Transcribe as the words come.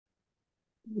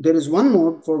there is one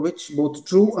mode for which both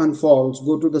true and false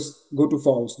go to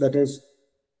false, that is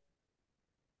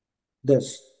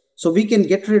this. So we can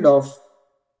get rid of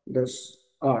this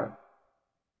R.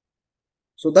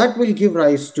 So that will give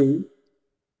rise to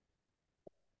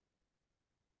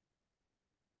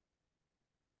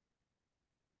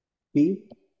P,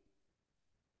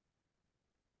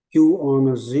 Q on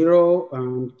a 0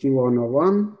 and Q on a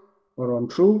 1 or on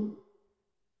true.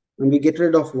 And we get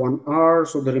rid of one R,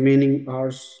 so the remaining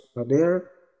R's are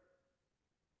there.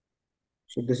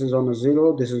 So this is on a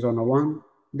 0, this is on a 1.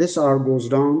 This R goes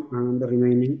down and the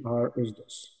remaining R is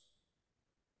this.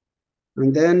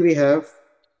 And then we have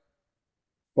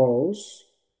false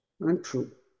and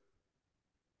true.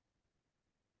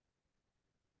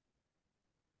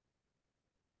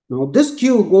 Now this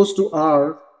Q goes to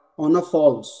R on a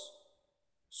false.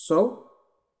 So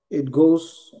it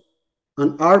goes,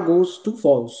 and R goes to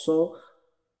false. So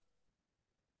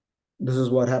this is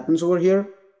what happens over here.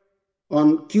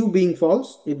 On Q being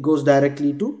false, it goes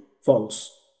directly to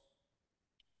false.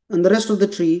 And the rest of the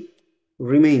tree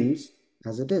remains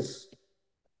as it is.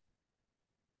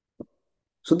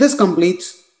 So this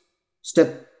completes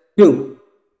step 2.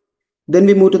 Then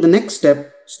we move to the next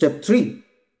step, step 3.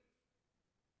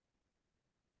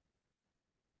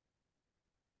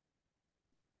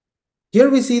 Here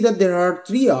we see that there are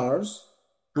 3 R's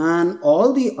and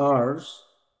all the R's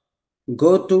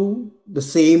go to the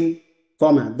same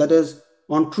format. That is,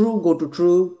 on true, go to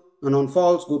true, and on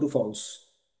false, go to false.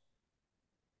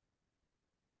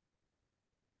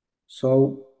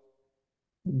 So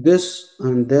this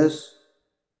and this,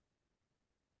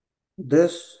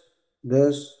 this,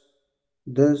 this,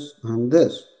 this, and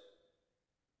this.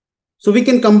 So we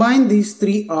can combine these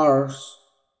 3 R's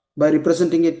by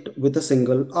representing it with a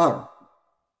single R.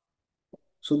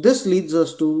 So this leads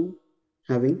us to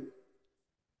having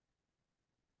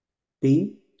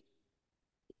P,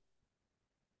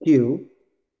 Q,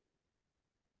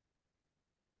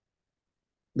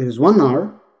 there is one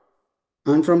R,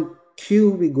 and from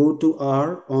Q we go to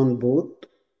R on both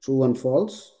true and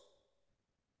false,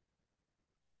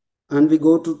 and we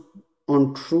go to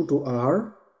on true to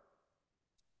R,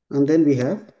 and then we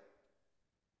have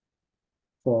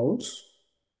false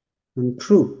and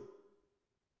true.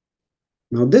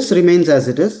 Now this remains as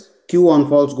it is. Q on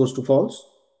false goes to false,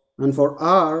 and for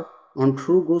R on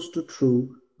true goes to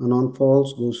true, and on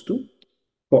false goes to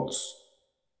false.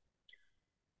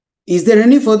 Is there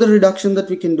any further reduction that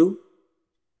we can do?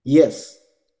 Yes.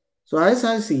 So as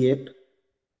I see it,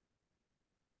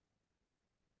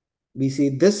 we see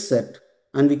this set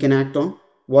and we can act on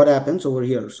what happens over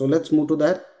here. So let's move to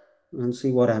that and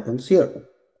see what happens here.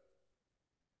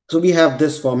 So we have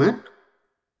this format.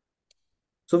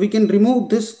 So we can remove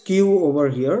this Q over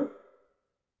here.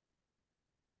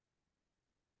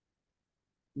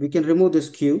 We can remove this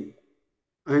Q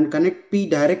and connect P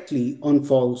directly on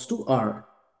false to R.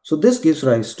 So this gives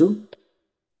rise to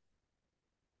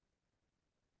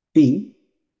P,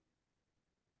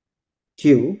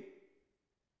 Q,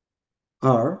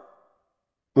 R.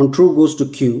 On true goes to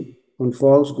Q, on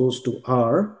false goes to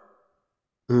R,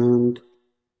 and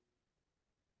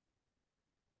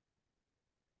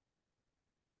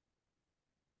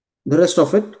the rest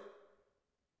of it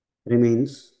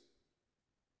remains.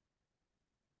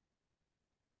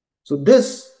 So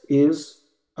this is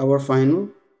our final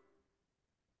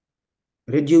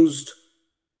reduced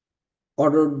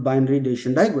ordered binary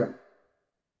addition diagram.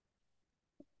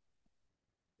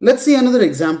 Let's see another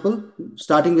example,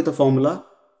 starting with a formula.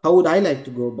 How would I like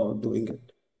to go about doing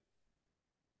it?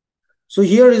 So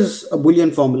here is a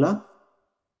Boolean formula,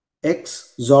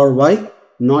 x XOR y,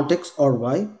 not x or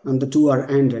y, and the two are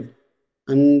ANDed.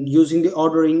 And using the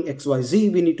ordering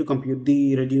XYZ, we need to compute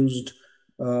the reduced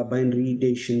binary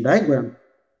addition diagram.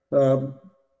 The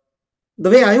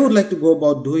way I would like to go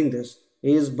about doing this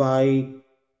is by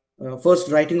first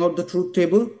writing out the truth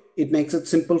table. It makes it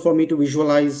simple for me to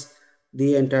visualize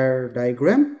the entire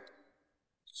diagram.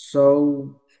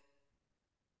 So,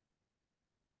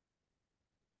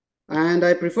 and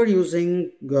I prefer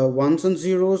using ones and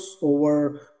zeros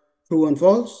over true and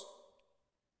false.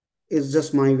 It's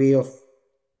just my way of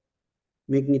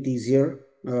making it easier.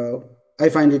 I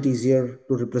find it easier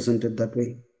to represent it that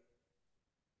way.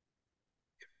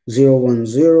 0, 1,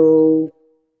 0,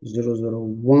 0, 0,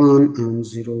 1, and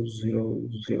 0, 0,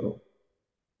 0.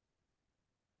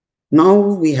 Now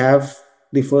we have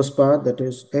the first part, that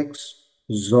is x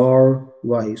XOR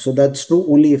y. So that's true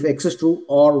only if x is true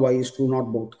or y is true,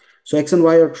 not both. So x and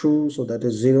y are true, so that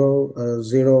is 0,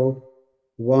 0,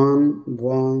 1,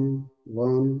 1,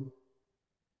 1,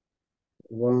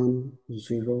 1,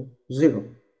 0, 0.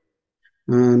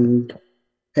 And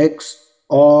x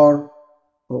or,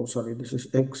 oh sorry, this is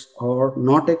x or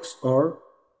not x or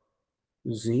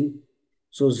z.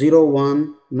 So 0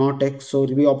 1 not x, so it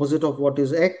will be opposite of what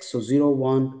is x. So 0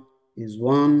 1 is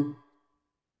 1,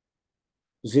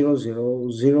 0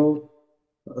 0 0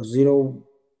 0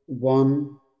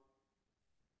 1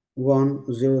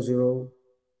 1 0 0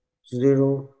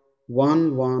 0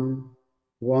 1 1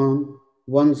 1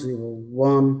 1 0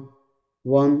 1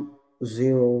 1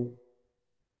 0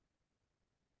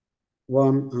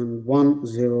 1 and 1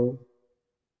 0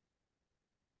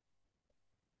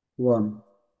 1.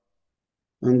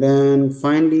 And then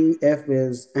finally f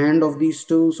is AND of these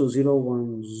two, so 0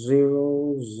 1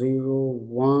 0 0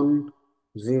 1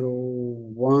 0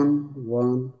 1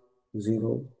 1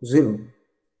 0 0.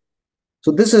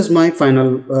 So this is my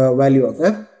final value of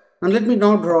f. And let me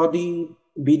now draw the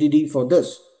BDD for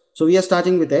this. So we are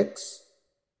starting with x.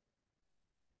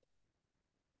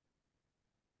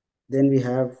 Then we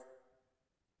have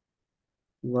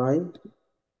y.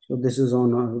 So this is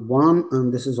on a 1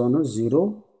 and this is on a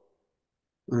 0.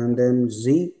 And then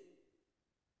z.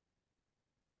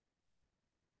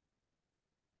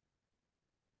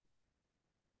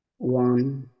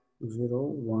 One, zero,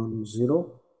 1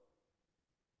 0.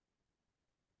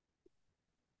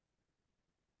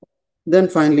 Then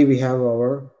finally we have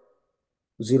our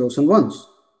zeros and ones.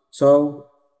 So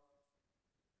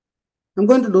I'm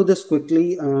going to do this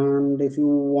quickly, and if you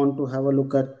want to have a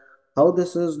look at how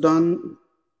this is done,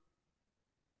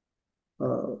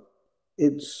 uh,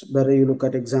 it's better you look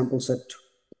at example set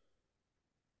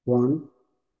 1.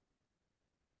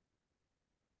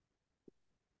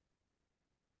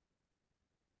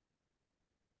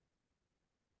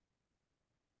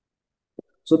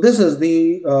 So this is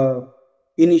the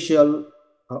initial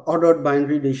ordered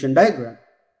binary division diagram.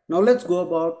 Now let's go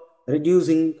about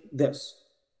reducing this.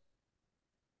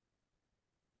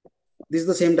 This is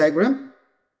the same diagram.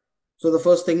 So the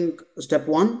first thing, step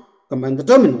 1, combine the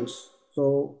terminals.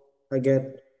 So I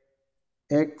get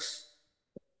x,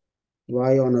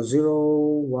 y on a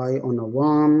 0, y on a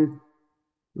 1,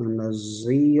 and a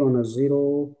z on a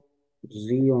 0,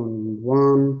 z on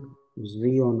 1,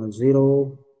 z on a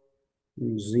 0,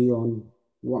 and z on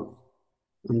 1.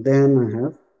 And then I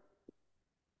have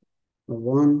a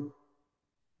 1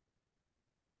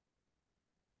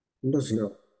 and a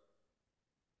 0.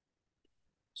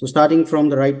 So starting from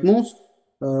the rightmost,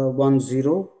 1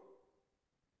 0,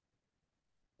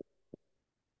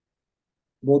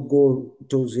 both go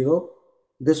to 0.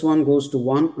 This one goes to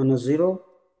 1 and a 0.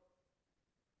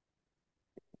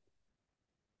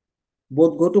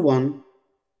 Both go to 1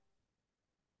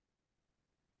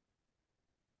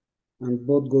 and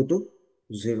both go to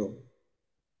 0.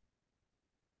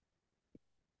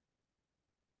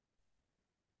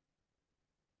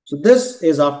 So this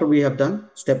is after we have done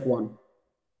step 1.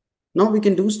 Now we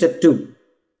can do step 2.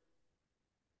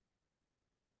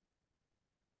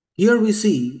 Here we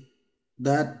see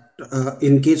that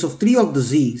in case of 3 of the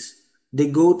z's, they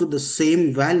go to the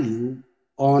same value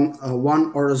on a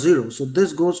 1 or a 0. So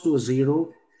this goes to a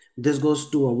 0, this goes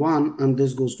to a 1, and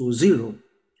this goes to a 0.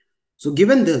 So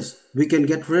given this, we can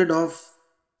get rid of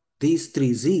these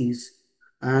 3 z's,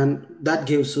 and that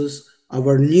gives us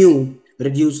our new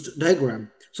reduced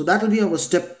diagram. So that will be our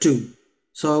step 2.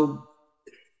 So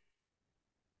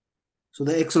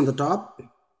the x on the top,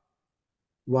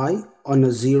 y on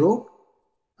a 0,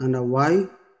 and a y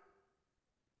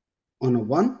on a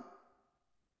 1,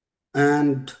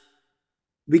 and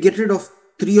we get rid of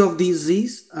 3 of these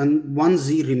z's and 1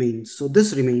 z remains. So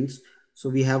this remains. So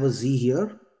we have a z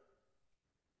here,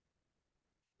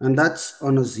 and that's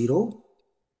on a 0,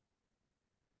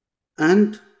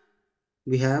 and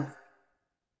we have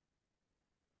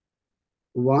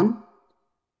 1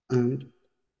 and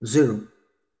 0.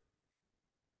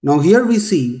 Now here we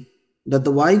see that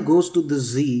the y goes to the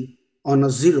z on a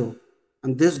 0,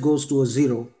 and this goes to a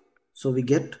 0. So we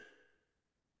get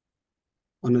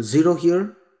on a 0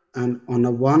 here, and on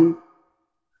a 1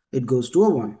 it goes to a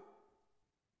 1.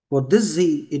 For this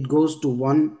z, it goes to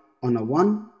 1 on a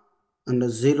 1 and a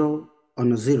 0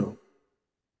 on a 0.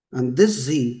 And this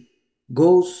z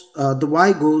goes, the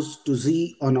y goes to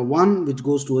z on a 1, which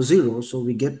goes to a 0. So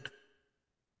we get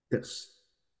this.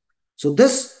 So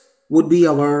this would be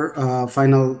our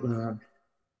final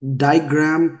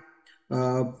diagram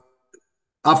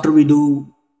after we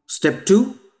do step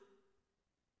 2.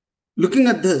 Looking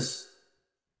at this,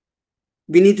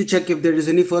 we need to check if there is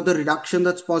any further reduction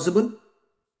that's possible.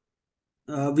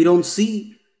 We don't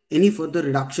see any further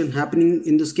reduction happening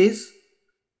in this case.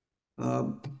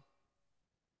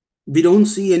 We don't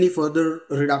see any further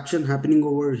reduction happening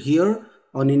over here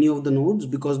on any of the nodes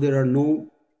because there are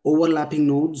no overlapping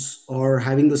nodes or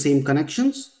having the same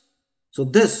connections. So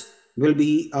this will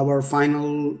be our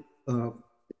final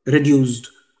reduced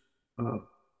uh,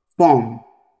 form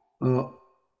uh,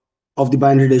 of the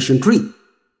binary decision tree.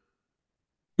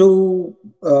 To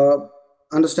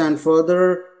understand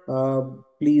further,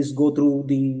 please go through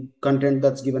the content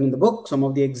that's given in the book, some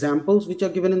of the examples which are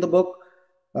given in the book,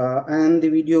 and the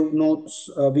video notes,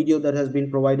 video that has been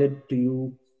provided to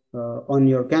you on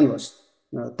your canvas.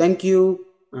 Thank you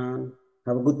and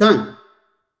have a good time.